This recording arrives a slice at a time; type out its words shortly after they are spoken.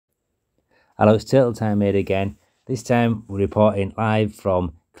Hello, it's Turtle Time here again. This time we're reporting live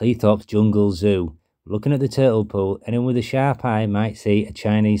from Cleethorpes Jungle Zoo. Looking at the turtle pool, anyone with a sharp eye might see a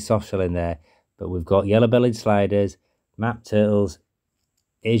Chinese softshell in there, but we've got yellow-bellied sliders, map turtles,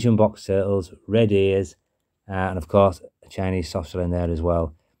 Asian box turtles, red ears, and of course a Chinese softshell in there as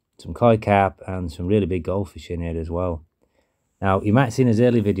well. Some koi carp and some really big goldfish in here as well. Now, you might have seen his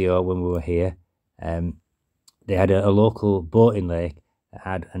early video when we were here. They had a local boating lake that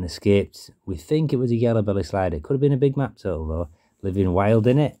had an escaped, we think it was a yellow belly slider. It could have been a big map turtle though, living wild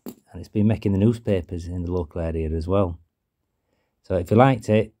in it, and it's been making the newspapers in the local area as well. So if you liked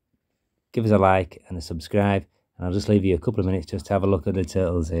it, give us a like and a subscribe, and I'll just leave you a couple of minutes just to have a look at the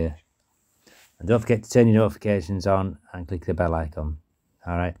turtles here. And don't forget to turn your notifications on and click the bell icon.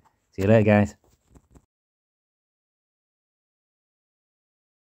 Alright, see you later guys.